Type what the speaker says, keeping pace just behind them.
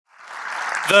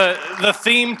The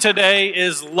theme today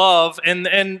is love,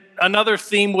 and another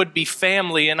theme would be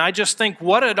family. And I just think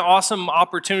what an awesome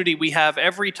opportunity we have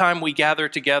every time we gather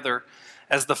together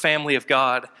as the family of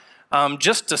God,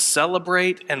 just to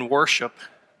celebrate and worship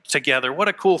together. What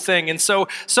a cool thing. And so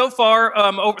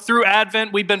far through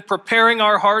Advent, we've been preparing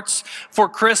our hearts for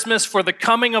Christmas, for the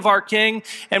coming of our King.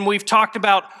 And we've talked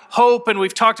about hope, and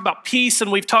we've talked about peace,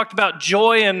 and we've talked about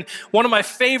joy. And one of my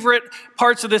favorite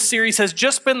parts of this series has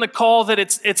just been the call that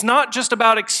it's not just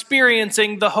about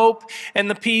experiencing the hope and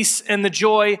the peace and the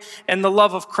joy and the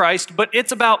love of Christ, but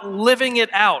it's about living it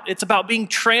out. It's about being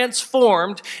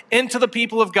transformed into the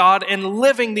people of God and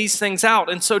living these things out.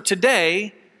 And so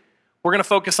today, we're going to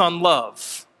focus on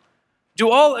love.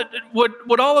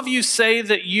 Would all of you say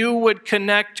that you would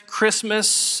connect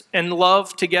Christmas and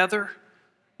love together?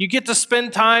 You get to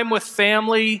spend time with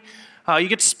family. You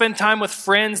get to spend time with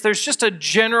friends. There's just a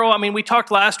general, we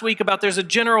talked last week about there's a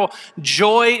general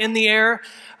joy in the air.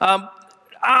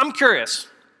 I'm curious,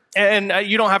 and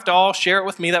you don't have to all share it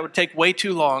with me. That would take way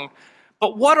too long.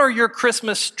 But what are your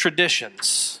Christmas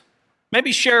traditions?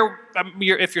 Maybe share,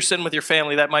 if you're sitting with your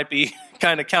family, that might be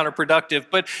kind of counterproductive.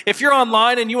 But if you're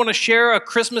online and you want to share a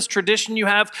Christmas tradition you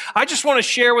have, I just want to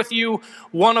share with you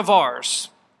one of ours.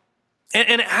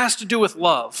 And it has to do with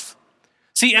love.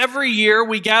 See, every year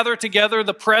we gather together,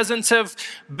 the presents have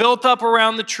built up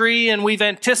around the tree, and we've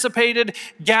anticipated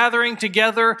gathering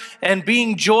together and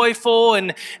being joyful,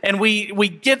 and we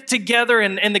get together,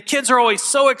 and the kids are always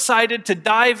so excited to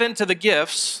dive into the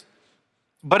gifts.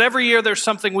 But every year there's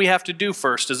something we have to do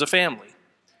first as a family.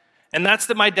 And that's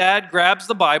that my dad grabs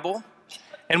the Bible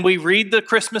and we read the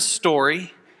Christmas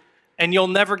story, and you'll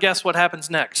never guess what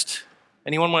happens next.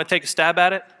 Anyone want to take a stab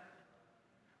at it?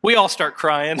 We all start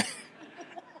crying.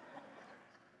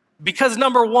 Because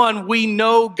number one, we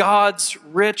know God's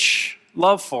rich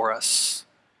love for us.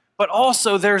 But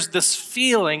also there's this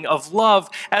feeling of love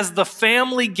as the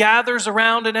family gathers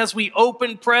around, and as we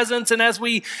open presents, and as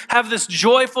we have this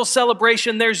joyful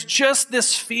celebration, there's just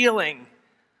this feeling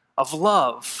of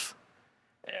love.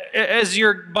 As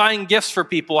you're buying gifts for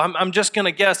people, I'm just going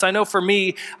to guess. I know for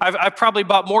me, I've probably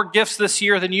bought more gifts this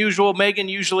year than usual. Megan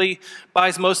usually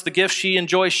buys most of the gifts. She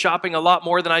enjoys shopping a lot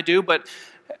more than I do, but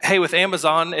hey, with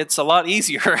Amazon, it's a lot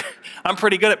easier. I'm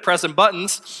pretty good at pressing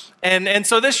buttons. And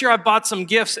so this year I bought some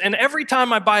gifts, and every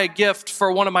time I buy a gift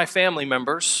for one of my family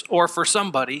members or for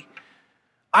somebody,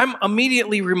 I'm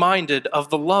immediately reminded of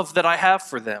the love that I have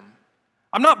for them.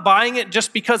 I'm not buying it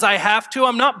just because I have to.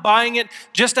 I'm not buying it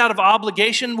just out of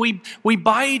obligation. We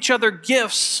buy each other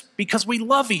gifts because we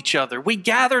love each other. We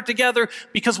gather together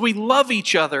because we love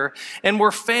each other, and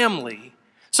we're family.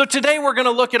 So today we're going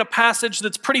to look at a passage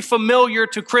that's pretty familiar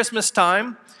to Christmas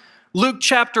time. Luke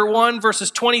chapter 1, verses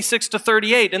 26 to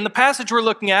 38. And the passage we're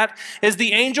looking at is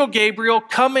the angel Gabriel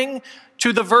coming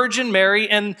to the Virgin Mary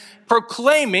and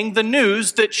proclaiming the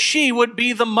news that she would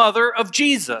be the mother of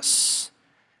Jesus.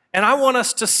 And I want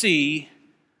us to see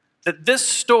that this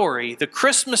story, the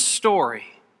Christmas story,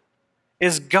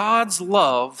 is God's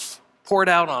love poured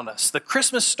out on us. The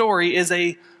Christmas story is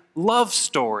a love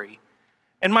story.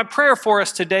 And my prayer for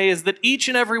us today is that each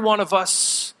and every one of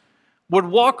us would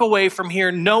walk away from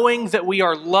here knowing that we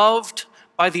are loved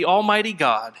by the Almighty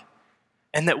God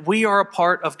and that we are a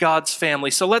part of God's family.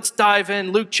 So let's dive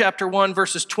in. Luke chapter 1,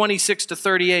 verses 26 to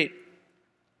 38. It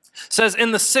says,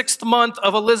 in the 6th month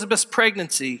of Elizabeth's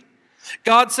pregnancy,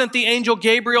 God sent the angel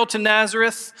Gabriel to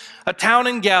Nazareth, a town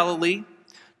in Galilee,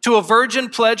 to a virgin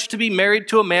pledged to be married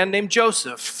to a man named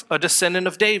Joseph, a descendant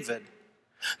of David.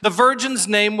 The virgin's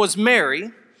name was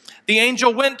Mary. The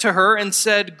angel went to her and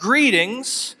said,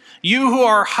 greetings, you who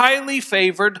are highly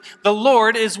favored, the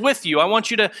Lord is with you. I want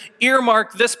you to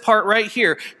earmark this part right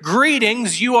here.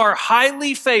 Greetings, you are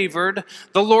highly favored,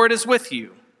 the Lord is with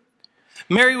you.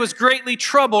 Mary was greatly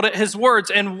troubled at his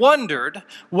words and wondered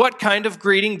what kind of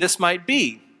greeting this might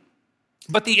be.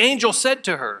 But the angel said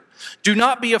to her, do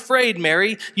not be afraid,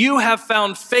 Mary. You have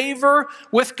found favor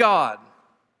with God.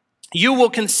 You will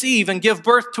conceive and give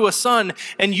birth to a son,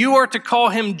 and you are to call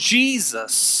him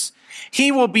Jesus.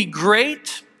 He will be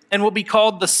great and will be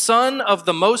called the Son of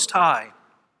the Most High.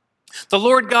 The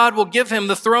Lord God will give him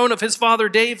the throne of his father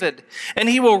David, and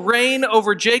he will reign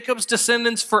over Jacob's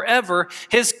descendants forever.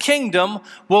 His kingdom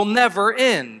will never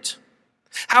end.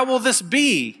 How will this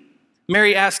be?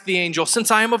 Mary asked the angel,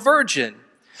 since I am a virgin.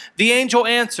 The angel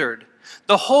answered,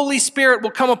 the Holy Spirit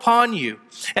will come upon you,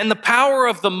 and the power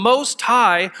of the Most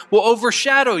High will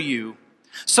overshadow you.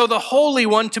 So the Holy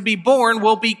One to be born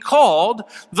will be called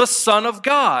the Son of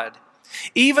God.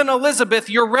 Even Elizabeth,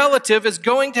 your relative, is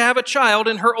going to have a child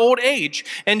in her old age,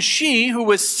 and she, who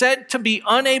was said to be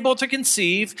unable to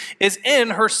conceive, is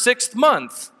in her 6th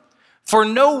month. For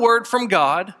no word from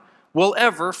God will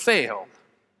ever fail."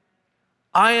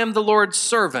 "I am the Lord's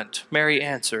servant," Mary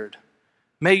answered.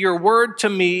 "May your word to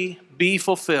me be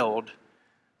fulfilled."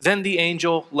 Then the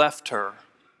angel left her.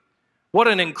 What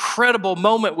an incredible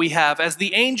moment we have as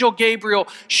the angel Gabriel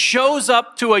shows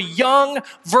up to a young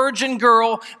virgin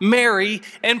girl, Mary,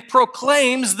 and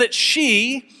proclaims that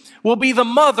she will be the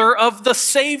mother of the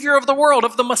Savior of the world,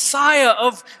 of the Messiah,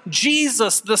 of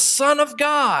Jesus, the Son of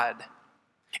God.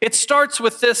 It starts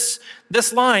with this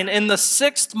line, "in the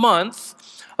 6th month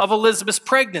of Elizabeth's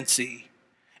pregnancy."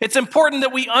 It's important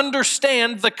that we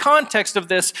understand the context of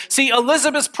this. See,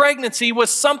 Elizabeth's pregnancy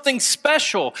was something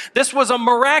special. This was a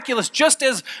miraculous, just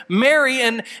as Mary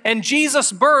and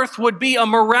Jesus' birth would be a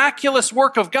miraculous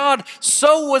work of God,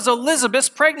 so was Elizabeth's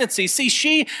pregnancy. See,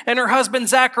 she and her husband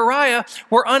Zachariah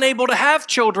were unable to have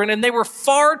children, and they were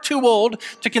far too old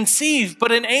to conceive.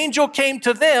 But an angel came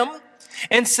to them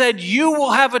and said, "You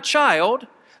will have a child."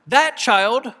 That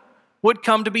child would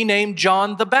come to be named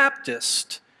John the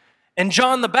Baptist. And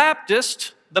John the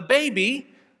Baptist, the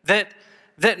baby that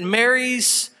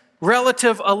Mary's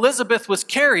relative Elizabeth was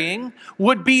carrying,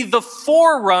 would be the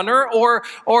forerunner or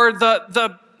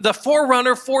the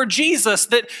forerunner for Jesus,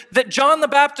 that John the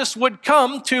Baptist would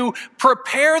come to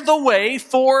prepare the way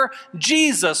for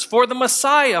Jesus, for the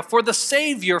Messiah, for the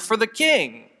Savior, for the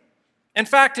King. In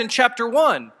fact, in chapter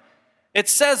 1, it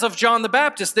says of John the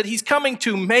Baptist that he's coming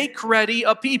to make ready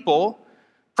a people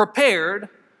prepared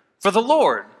for the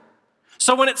Lord.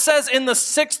 So when it says in the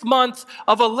 6th month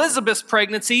of Elizabeth's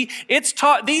pregnancy, it's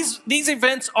taught these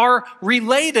events are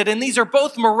related, and these are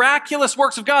both miraculous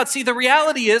works of God. See, the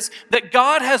reality is that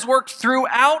God has worked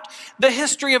throughout the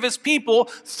history of his people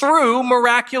through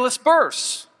miraculous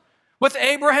births. With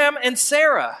Abraham and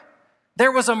Sarah,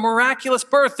 there was a miraculous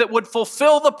birth that would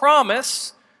fulfill the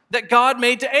promise that God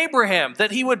made to Abraham,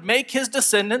 that he would make his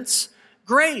descendants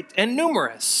great and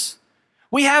numerous.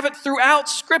 We have it throughout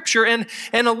Scripture, and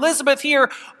Elizabeth here,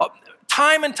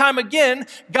 time and time again,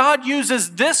 God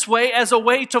uses this way as a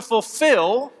way to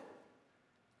fulfill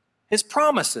his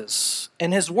promises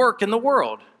and his work in the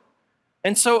world.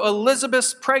 And so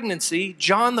Elizabeth's pregnancy,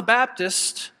 John the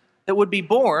Baptist that would be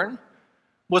born,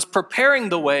 was preparing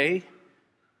the way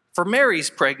for Mary's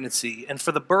pregnancy and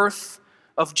for the birth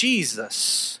of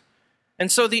Jesus. And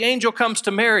so the angel comes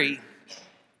to Mary,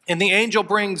 and the angel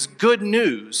brings good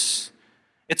news.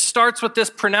 It starts with this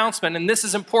pronouncement, and this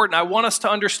is important. I want us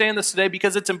to understand this today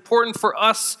because it's important for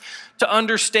us to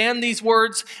understand these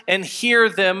words and hear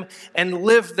them and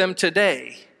live them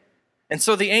today. And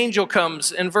so the angel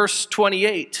comes in verse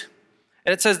 28,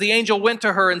 and it says, "The angel went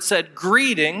to her and said,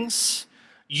 'Greetings,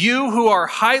 you who are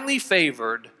highly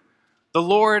favored, the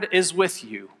Lord is with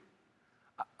you.'"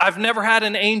 I've never had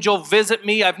an angel visit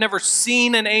me. I've never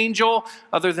seen an angel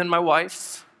other than my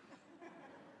wife.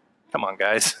 Come on,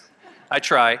 guys. I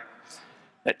try.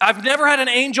 I've never had an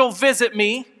angel visit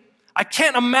me. I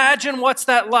can't imagine what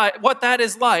that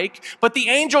is like. But the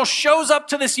angel shows up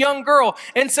to this young girl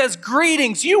and says,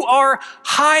 "Greetings, you are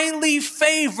highly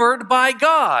favored by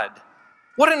God."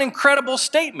 What an incredible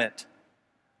statement.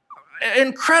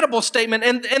 Incredible statement.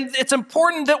 And it's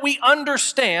important that we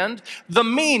understand the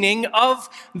meaning of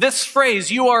this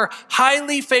phrase, "You are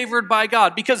highly favored by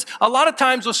God," because a lot of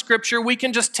times with Scripture, we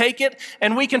can just take it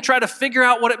and we can try to figure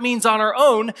out what it means on our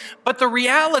own. But the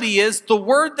reality is the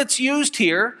word that's used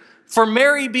here for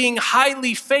Mary being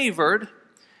highly favored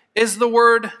is the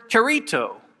word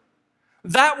charito.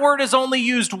 That word is only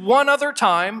used one other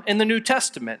time in the New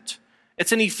Testament.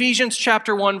 It's in Ephesians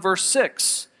chapter 1, verse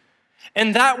 6.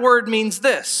 And that word means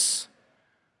this: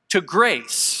 to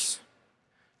grace,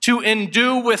 to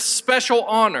endue with special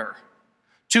honor,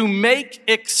 to make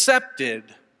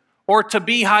accepted, or to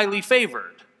be highly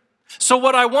favored. So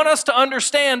what I want us to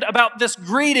understand about this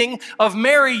greeting of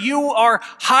Mary, "You are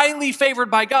highly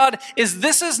favored by God," is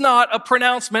this is not a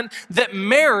pronouncement that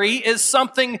Mary is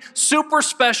something super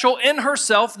special in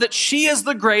herself, that she is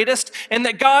the greatest, and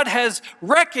that God has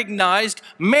recognized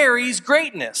Mary's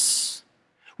greatness.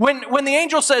 When the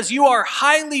angel says, "You are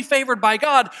highly favored by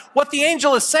God," what the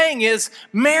angel is saying is,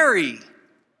 Mary,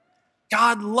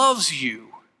 God loves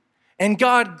you, and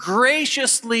God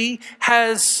graciously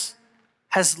has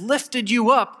lifted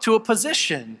you up to a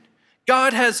position.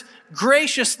 God has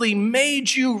graciously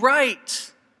made you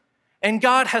right, and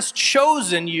God has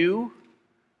chosen you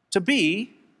to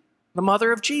be the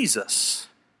mother of Jesus.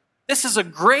 This is a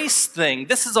grace thing.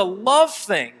 This is a love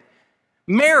thing.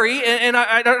 Mary, and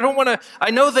I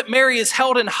know that Mary is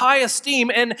held in high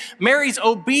esteem, and Mary's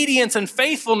obedience and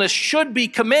faithfulness should be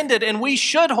commended, and we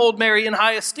should hold Mary in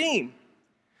high esteem.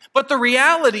 But the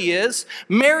reality is,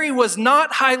 Mary was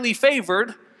not highly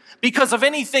favored because of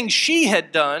anything she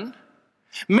had done.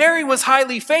 Mary was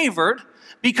highly favored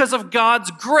because of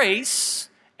God's grace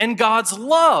and God's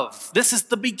love. This is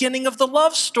the beginning of the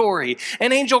love story.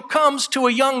 An angel comes to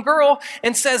a young girl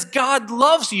and says, God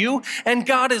loves you, and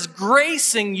God is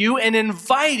gracing you and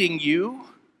inviting you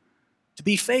to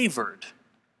be favored,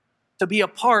 to be a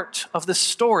part of this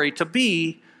story, to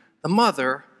be the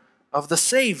mother of the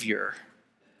Savior.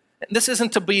 And this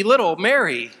isn't to belittle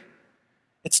Mary.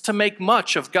 It's to make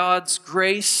much of God's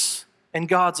grace and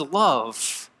God's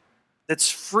love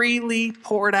that's freely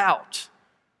poured out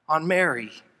on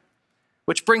Mary.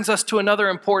 Which brings us to another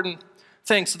important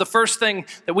thing. So the first thing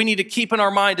that we need to keep in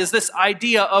our mind is this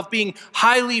idea of being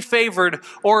highly favored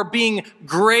or being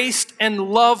graced and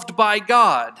loved by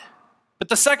God. But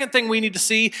the second thing we need to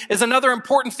see is another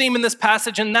important theme in this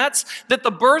passage, and that's that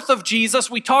the birth of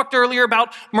Jesus, we talked earlier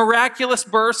about miraculous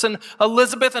births and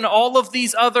Elizabeth and all of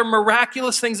these other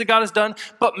miraculous things that God has done,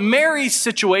 but Mary's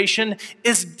situation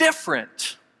is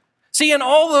different. See, in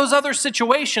all those other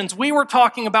situations, we were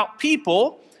talking about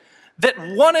people that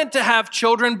wanted to have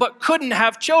children but couldn't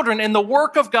have children, and the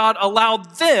work of God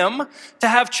allowed them to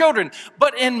have children.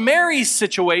 But in Mary's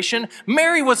situation,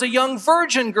 Mary was a young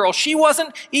virgin girl. She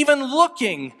wasn't even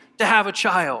looking to have a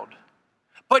child.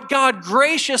 But God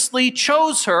graciously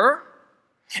chose her,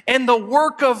 and the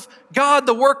work of God,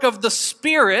 the work of the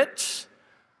Spirit,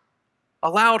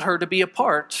 allowed her to be a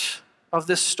part of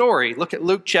this story. Look at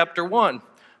Luke chapter 1,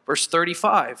 verse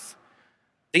 35.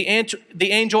 The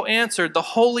angel answered, the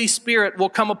Holy Spirit will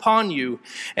come upon you,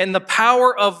 and the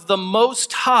power of the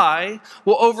Most High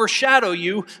will overshadow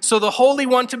you, so the Holy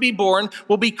One to be born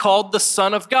will be called the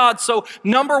Son of God. So,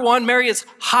 number one, Mary is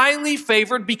highly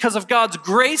favored because of God's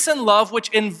grace and love, which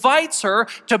invites her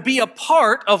to be a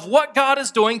part of what God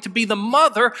is doing, to be the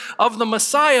mother of the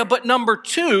Messiah. But number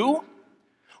two,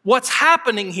 what's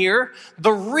happening here,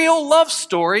 the real love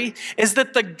story, is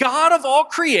that the God of all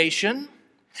creation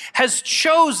has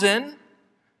chosen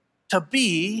to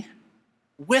be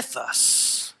with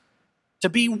us, to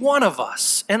be one of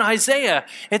us. In Isaiah,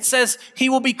 it says he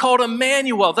will be called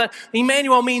Emmanuel. That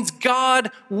Emmanuel means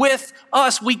God with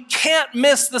us. We can't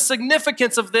miss the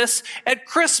significance of this at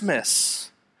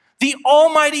Christmas. The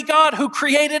Almighty God who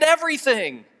created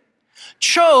everything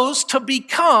chose to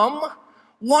become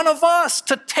one of us,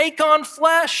 to take on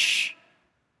flesh.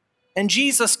 And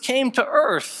Jesus came to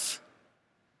earth.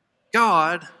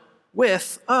 God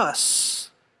with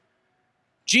us.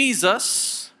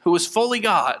 Jesus, who was fully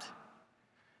God,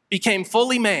 became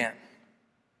fully man.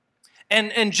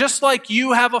 And just like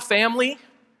you have a family,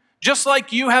 just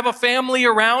like you have a family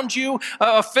around you,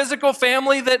 a physical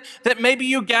family that maybe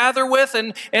you gather with,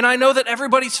 and I know that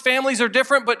everybody's families are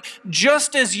different, but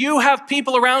just as you have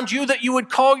people around you that you would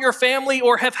call your family,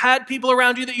 or have had people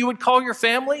around you that you would call your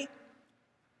family,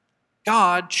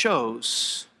 God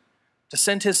chose to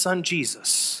send his son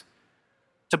Jesus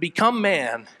to become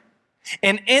man.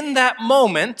 And in that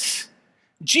moment,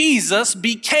 Jesus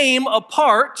became a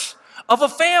part of a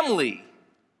family.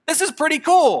 This is pretty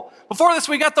cool. Before this,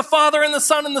 we got the Father and the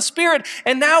Son and the Spirit,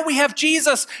 and now we have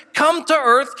Jesus come to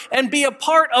earth and be a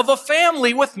part of a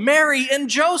family with Mary and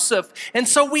Joseph. And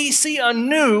so we see a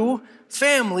new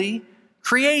family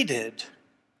created.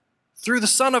 Through the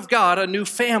Son of God, a new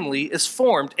family is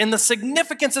formed. And the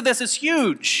significance of this is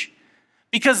huge,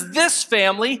 because this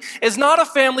family is not a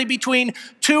family between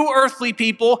two earthly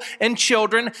people and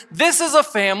children. This is a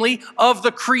family of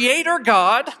the Creator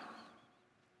God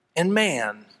and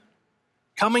man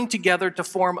coming together to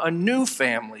form a new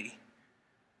family.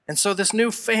 And so this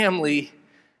new family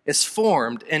is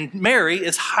formed, and Mary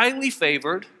is highly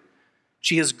favored.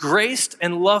 She is graced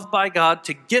and loved by God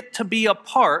to get to be a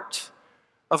part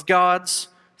of God's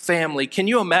family. Can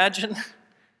you imagine?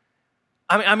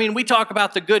 I mean, we talk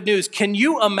about the good news. Can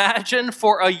you imagine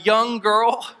for a young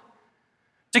girl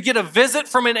to get a visit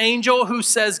from an angel who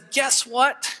says, guess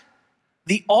what?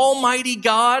 The Almighty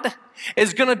God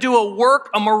is going to do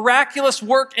a miraculous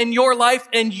work in your life,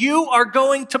 and you are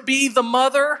going to be the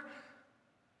mother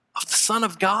of the Son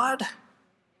of God?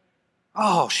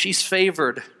 Oh, she's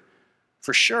favored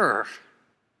for sure.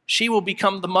 She will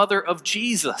become the mother of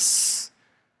Jesus.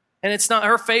 And it's not,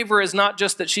 her favor is not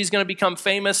just that she's going to become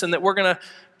famous and that we're going to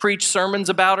preach sermons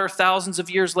about her thousands of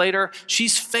years later.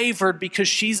 She's favored because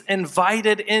she's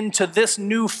invited into this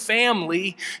new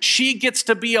family. She gets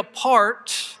to be a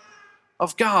part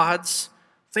of God's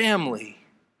family.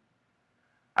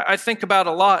 I think about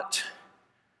a lot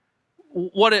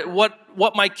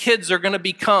what my kids are going to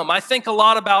become. I think a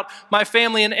lot about my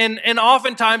family, and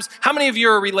oftentimes, how many of you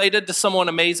are related to someone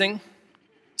amazing?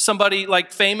 Somebody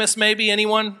like famous, maybe?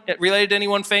 Anyone related to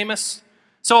anyone famous?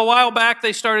 So a while back,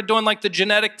 they started doing like the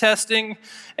genetic testing,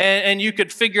 and you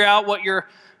could figure out what your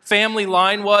family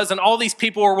line was, and all these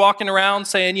people were walking around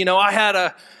saying, I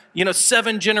had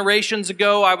 7 generations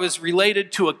ago, I was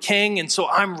related to a king, and so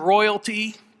I'm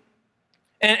royalty.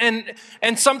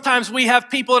 And sometimes we have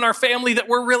people in our family that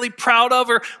we're really proud of,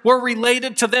 or we're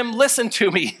related to them. Listen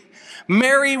to me.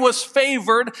 Mary was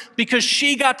favored because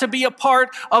she got to be a part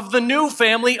of the new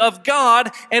family of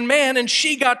God and man, and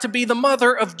she got to be the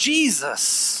mother of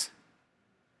Jesus.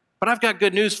 But I've got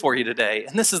good news for you today,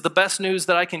 and this is the best news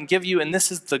that I can give you, and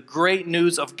this is the great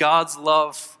news of God's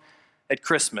love at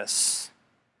Christmas.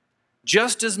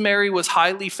 Just as Mary was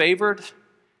highly favored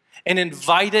and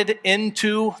invited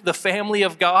into the family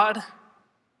of God,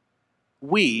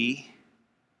 we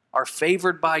are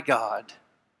favored by God.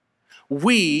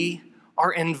 We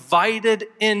are invited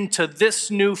into this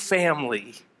new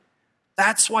family.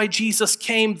 That's why Jesus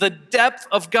came. The depth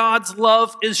of God's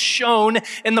love is shown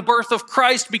in the birth of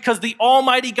Christ, because the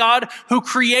Almighty God, who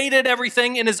created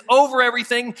everything and is over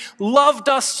everything, loved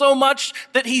us so much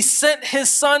that he sent his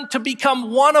Son to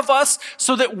become one of us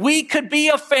so that we could be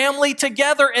a family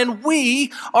together, and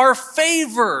we are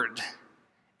favored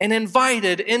and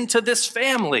invited into this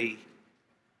family.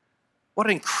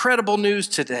 What incredible news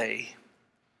today.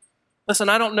 Listen,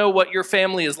 I don't know what your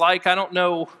family is like. I don't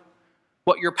know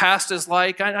what your past is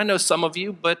like. I know some of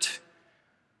you, but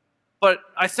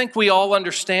I think we all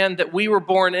understand that we were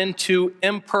born into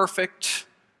imperfect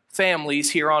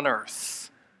families here on earth.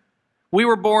 We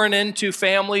were born into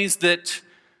families that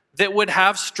would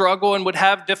have struggle and would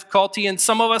have difficulty. And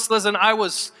some of us, listen, I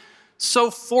was so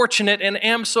fortunate and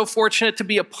am so fortunate to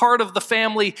be a part of the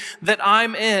family that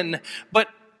I'm in. But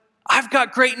I've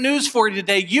got great news for you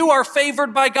today. You are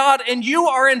favored by God, and you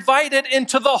are invited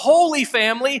into the holy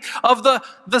family of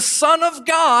the Son of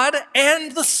God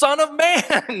and the Son of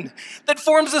Man that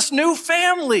forms this new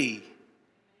family.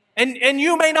 And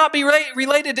you may not be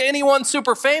related to anyone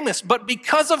super famous, but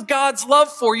because of God's love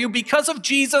for you, because of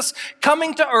Jesus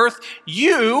coming to earth,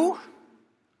 you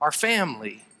are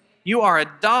family. You are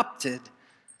adopted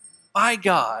by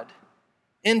God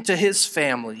into his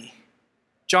family.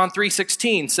 John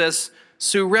 3:16 says,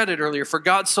 Sue read it earlier, for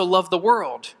God so loved the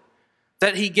world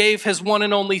that he gave his one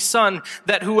and only Son,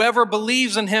 that whoever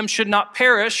believes in him should not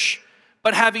perish,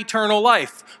 but have eternal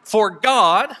life. For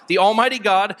God, the Almighty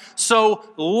God, so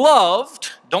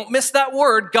loved, don't miss that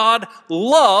word, God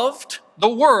loved the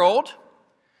world,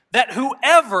 that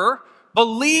whoever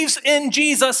believes in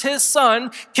Jesus, his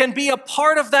Son, can be a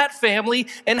part of that family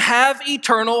and have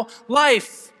eternal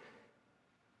life.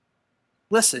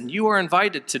 Listen, you are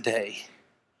invited today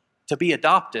to be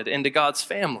adopted into God's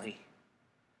family.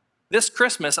 This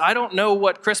Christmas, I don't know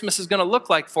what Christmas is going to look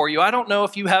like for you. I don't know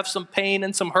if you have some pain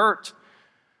and some hurt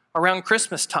around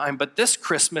Christmas time, but this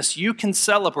Christmas you can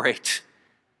celebrate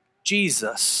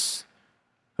Jesus,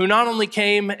 who not only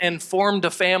came and formed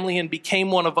a family and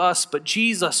became one of us, but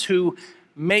Jesus who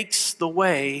makes the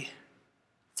way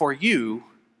for you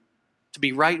to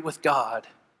be right with God,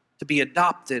 to be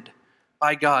adopted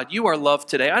by God. You are loved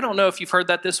today. I don't know if you've heard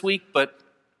that this week, but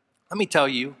let me tell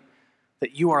you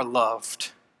that you are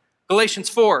loved. Galatians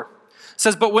 4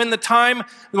 says, but when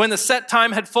the set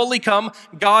time had fully come,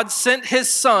 God sent his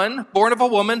Son, born of a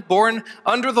woman, born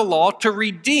under the law, to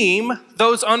redeem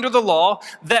those under the law,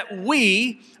 that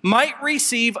we might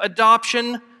receive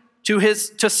adoption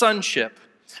to sonship.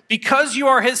 Because you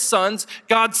are his sons,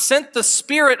 God sent the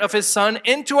Spirit of his Son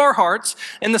into our hearts,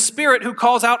 and the Spirit who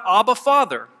calls out, Abba,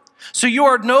 Father. So you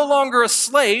are no longer a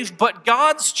slave, but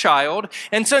God's child.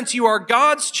 And since you are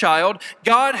God's child,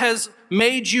 God has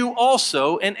made you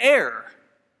also an heir.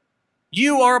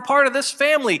 You are a part of this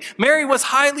family. Mary was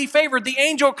highly favored. The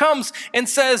angel comes and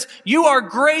says, you are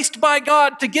graced by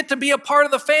God to get to be a part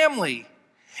of the family.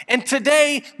 And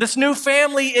today, this new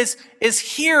family is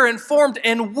here and formed,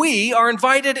 and we are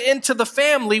invited into the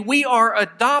family. We are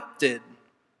adopted.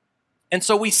 And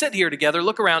so we sit here together.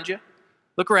 Look around you.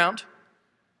 Look around.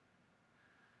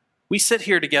 We sit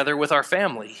here together with our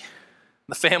family,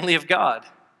 the family of God.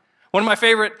 One of my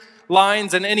favorite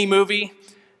lines in any movie,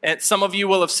 and some of you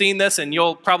will have seen this, and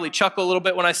you'll probably chuckle a little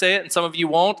bit when I say it, and some of you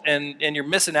won't, and you're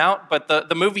missing out, but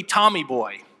the movie Tommy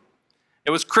Boy.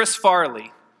 It was Chris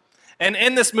Farley. And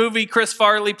in this movie, Chris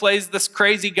Farley plays this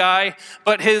crazy guy,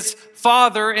 but his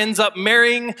father ends up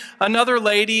marrying another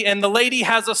lady, and the lady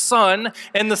has a son,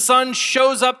 and the son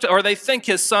shows up to, or they think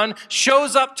his son,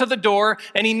 shows up to the door,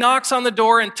 and he knocks on the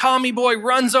door, and Tommy Boy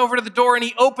runs over to the door, and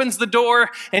he opens the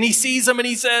door, and he sees him, and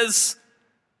he says,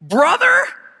 "Brother?"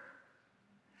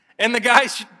 And the guy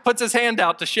puts his hand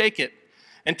out to shake it.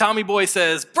 And Tommy Boy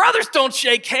says, "Brothers don't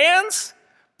shake hands.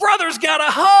 Brothers got a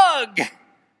hug."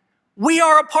 We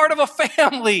are a part of a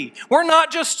family. We're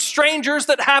not just strangers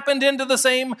that happened into the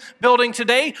same building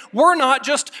today. We're not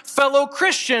just fellow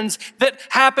Christians that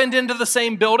happened into the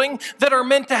same building that are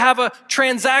meant to have a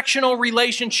transactional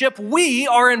relationship. We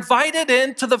are invited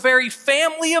into the very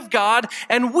family of God,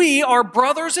 and we are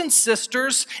brothers and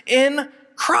sisters in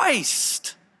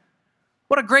Christ.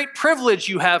 What a great privilege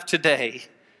you have today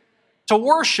to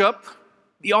worship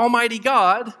the Almighty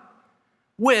God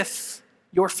with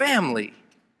your family.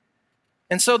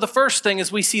 And so the first thing is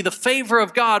we see the favor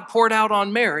of God poured out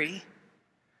on Mary.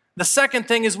 The second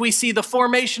thing is we see the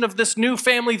formation of this new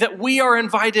family that we are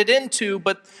invited into.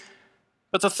 But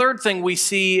the third thing we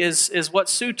see is what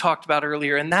Sue talked about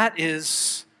earlier, and that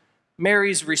is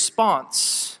Mary's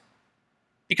response.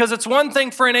 Because it's one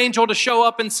thing for an angel to show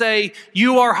up and say,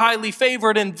 "You are highly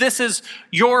favored and this is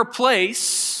your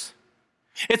place."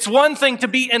 It's one thing to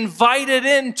be invited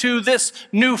into this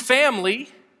new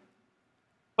family.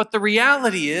 But the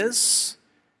reality is,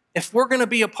 if we're going to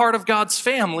be a part of God's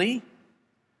family,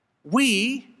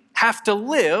 we have to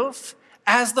live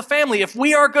as the family. If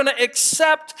we are going to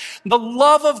accept the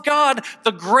love of God,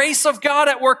 the grace of God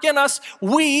at work in us,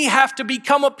 we have to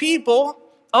become a people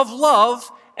of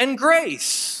love and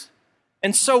grace.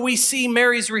 And so we see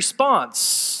Mary's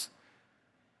response.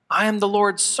 "I am the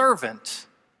Lord's servant.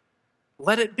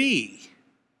 Let it be.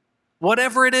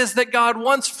 Whatever it is that God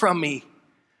wants from me,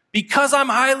 because I'm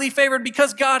highly favored,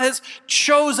 because God has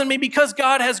chosen me, because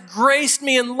God has graced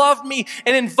me and loved me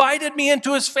and invited me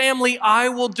into his family, I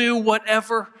will do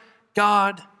whatever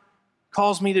God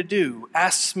calls me to do,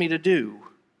 asks me to do."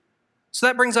 So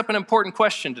that brings up an important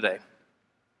question today.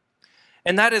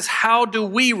 And that is, how do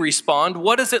we respond?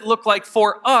 What does it look like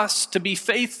for us to be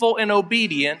faithful and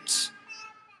obedient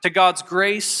to God's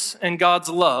grace and God's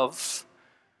love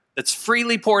that's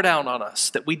freely poured out on us,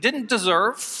 that we didn't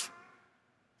deserve,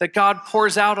 that God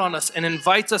pours out on us and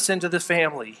invites us into the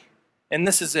family? And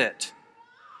this is it.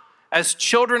 As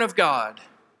children of God,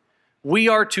 we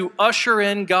are to usher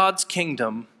in God's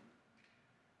kingdom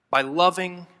by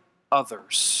loving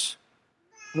others.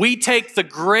 We take the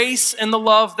grace and the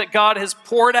love that God has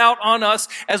poured out on us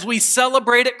as we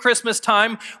celebrate at Christmas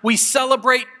time. We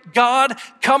celebrate God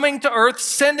coming to earth,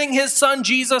 sending his son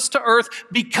Jesus to earth,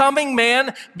 becoming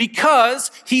man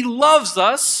because he loves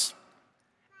us.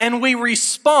 And we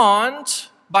respond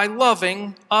by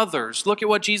loving others. Look at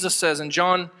what Jesus says in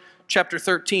John chapter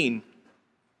 13.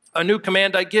 "A new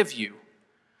command I give you,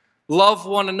 love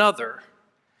one another.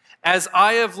 As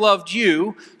I have loved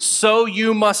you, so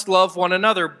you must love one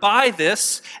another. By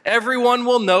this, everyone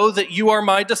will know that you are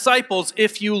my disciples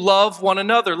if you love one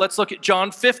another." Let's look at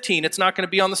John 15. It's not going to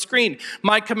be on the screen.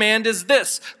 "My command is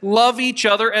this, love each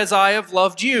other as I have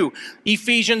loved you."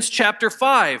 Ephesians chapter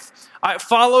 5. "I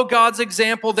follow God's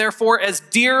example, therefore, as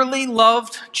dearly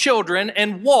loved children,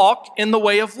 and walk in the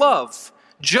way of love,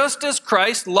 just as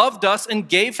Christ loved us and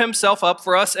gave himself up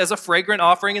for us as a fragrant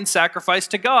offering and sacrifice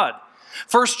to God."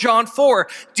 1 John 4,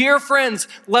 "Dear friends,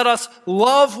 let us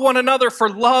love one another, for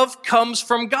love comes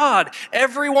from God.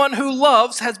 Everyone who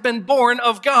loves has been born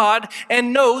of God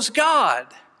and knows God."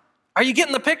 Are you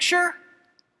getting the picture?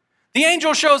 The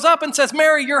angel shows up and says,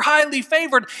 "Mary, you're highly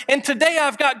favored, and today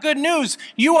I've got good news.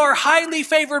 You are highly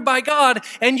favored by God,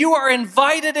 and you are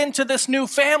invited into this new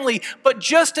family. But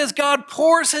just as God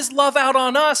pours his love out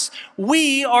on us,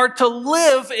 we are to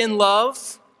live in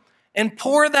love and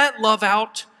pour that love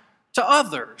out to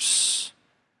others."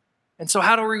 And so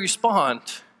how do we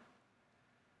respond?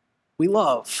 We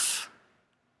love.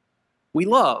 We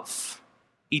love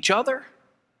each other,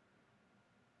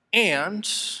 and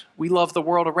we love the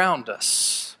world around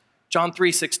us. John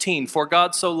 3:16, "For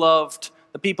God so loved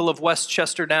the people of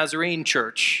Westchester Nazarene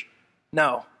Church."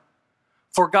 No.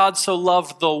 "For God so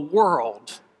loved the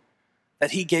world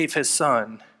that he gave his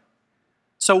son."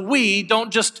 So we don't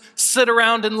just sit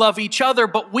around and love each other,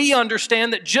 but we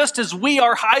understand that just as we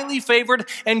are highly favored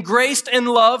and graced and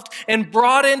loved and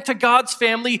brought into God's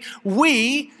family,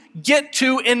 we get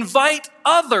to invite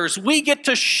others. We get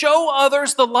to show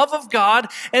others the love of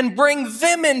God and bring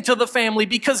them into the family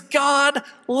because God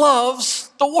loves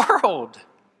the world.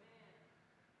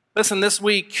 Listen, this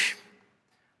week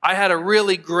I had a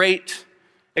really great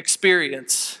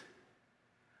experience.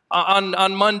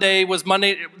 On Monday was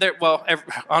Monday.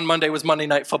 On Monday was Monday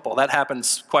Night Football. That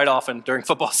happens quite often during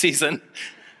football season.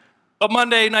 But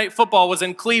Monday Night Football was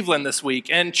in Cleveland this week,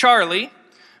 and Charlie,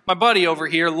 my buddy over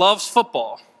here, loves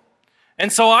football.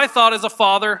 And so I thought, as a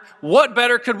father, what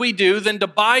better could we do than to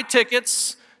buy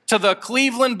tickets to the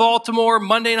Cleveland-Baltimore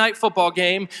Monday Night Football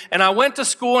game? And I went to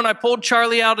school and I pulled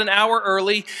Charlie out an hour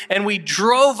early, and we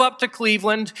drove up to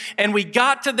Cleveland, and we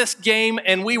got to this game,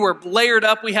 and we were layered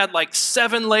up. We had like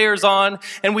 7 layers on,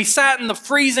 and we sat in the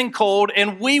freezing cold,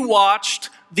 and we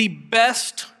watched the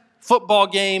best football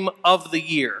game of the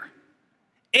year.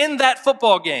 In that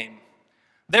football game,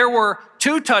 there were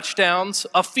 2 touchdowns,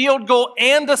 a field goal,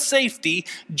 and a safety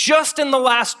just in the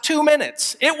last 2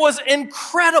 minutes. It was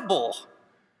incredible.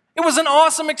 It was an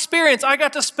awesome experience. I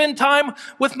got to spend time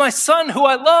with my son, who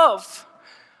I love.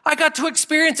 I got to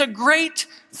experience a great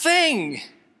thing. You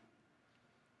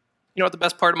know what the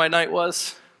best part of my night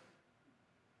was?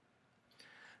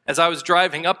 As I was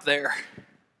driving up there,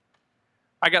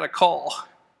 I got a call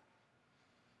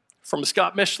from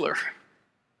Scott Mishler,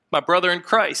 my brother in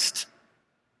Christ.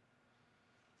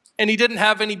 And he didn't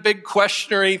have any big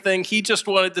question or anything. He just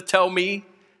wanted to tell me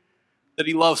that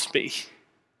he loves me.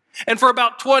 And for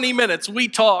about 20 minutes, we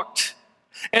talked.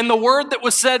 And the word that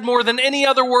was said more than any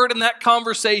other word in that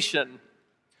conversation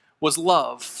was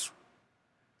love.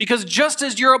 Because just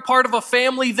as you're a part of a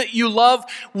family that you love,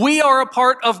 we are a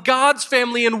part of God's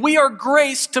family, and we are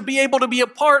graced to be able to be a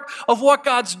part of what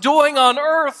God's doing on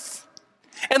earth.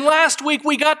 And last week,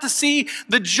 we got to see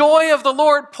the joy of the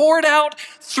Lord poured out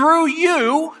through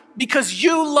you because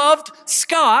you loved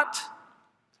Scott.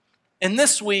 And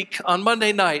this week, on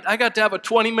Monday night, I got to have a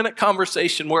 20-minute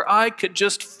conversation where I could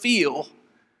just feel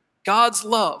God's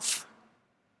love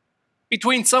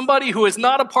between somebody who is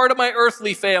not a part of my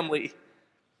earthly family,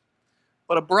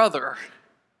 but a brother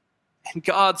in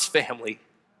God's family.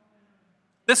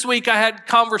 This week I had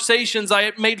conversations,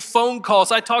 I made phone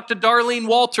calls, I talked to Darlene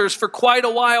Walters for quite a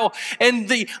while, and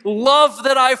the love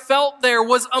that I felt there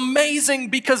was amazing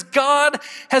because God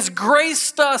has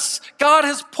graced us. God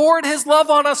has poured his love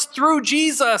on us through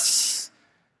Jesus.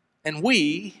 And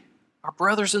we are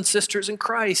brothers and sisters in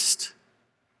Christ.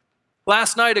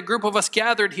 Last night, a group of us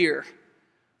gathered here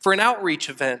for an outreach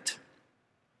event.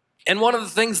 And one of the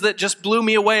things that just blew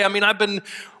me away, I've been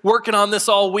working on this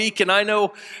all week, and I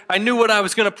knew what I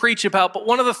was going to preach about, but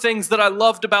one of the things that I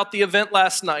loved about the event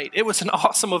last night, it was an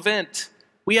awesome event.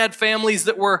 We had families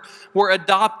that were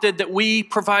adopted that we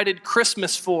provided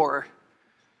Christmas for.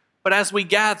 But as we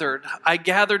gathered, I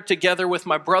gathered together with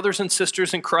my brothers and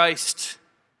sisters in Christ.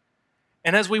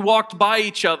 And as we walked by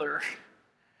each other,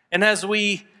 and as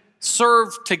we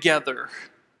served together,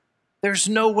 there's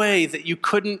no way that you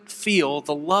couldn't feel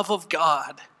the love of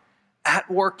God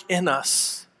at work in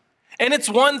us. And it's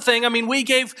one thing, we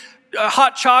gave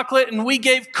hot chocolate, and we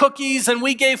gave cookies, and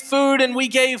we gave food, and we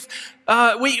gave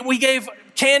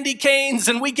candy canes,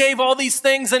 and we gave all these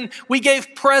things, and we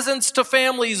gave presents to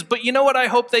families. But you know what I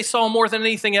hope they saw more than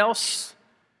anything else?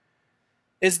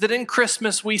 Is that in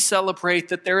Christmas we celebrate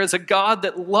that there is a God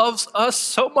that loves us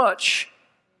so much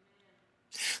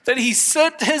that he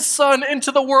sent his son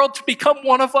into the world to become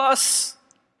one of us.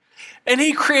 And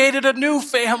he created a new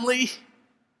family.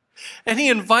 And he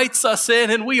invites us in,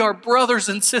 and we are brothers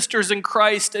and sisters in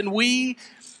Christ. And we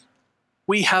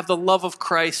have the love of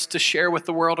Christ to share with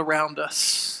the world around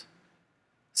us.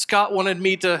 Scott wanted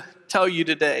me to tell you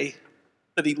today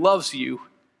that he loves you.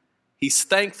 He's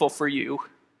thankful for you.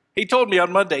 He told me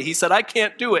on Monday, he said, I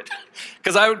can't do it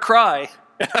because I would cry.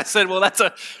 And I said, well,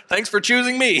 thanks for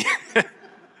choosing me.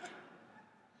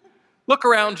 Look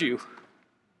around you.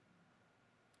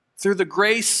 Through the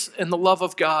grace and the love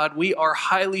of God, we are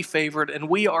highly favored, and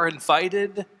we are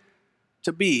invited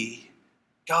to be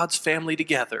God's family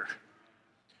together.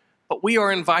 But we are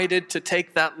invited to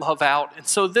take that love out. And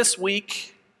so this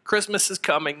week, Christmas is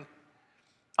coming.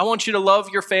 I want you to love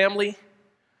your family.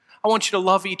 I want you to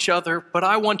love each other, but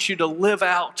I want you to live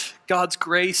out God's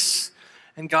grace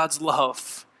and God's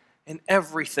love in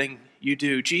everything you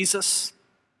do. Jesus,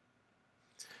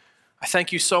 I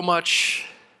thank you so much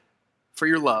for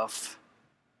your love.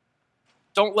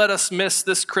 Don't let us miss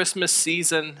this Christmas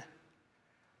season,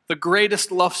 the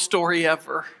greatest love story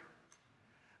ever.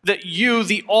 That you,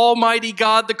 the Almighty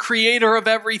God, the creator of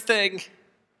everything,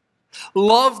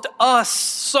 loved us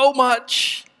so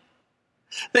much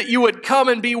that you would come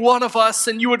and be one of us,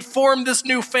 and you would form this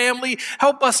new family.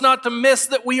 Help us not to miss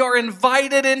that we are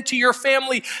invited into your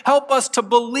family. Help us to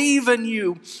believe in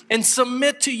you and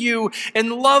submit to you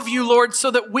and love you, Lord,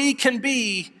 so that we can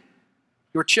be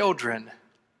your children.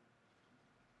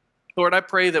 Lord, I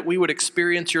pray that we would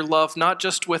experience your love not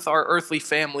just with our earthly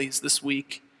families this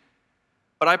week,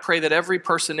 but I pray that every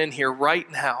person in here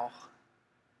right now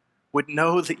would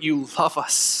know that you love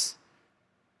us,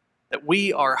 that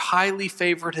we are highly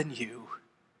favored in you.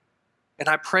 And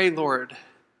I pray, Lord,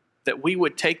 that we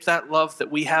would take that love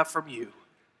that we have from you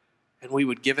and we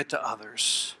would give it to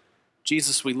others.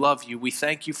 Jesus, we love you. We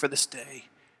thank you for this day.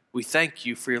 We thank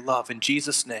you for your love. In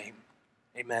Jesus' name,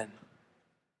 amen.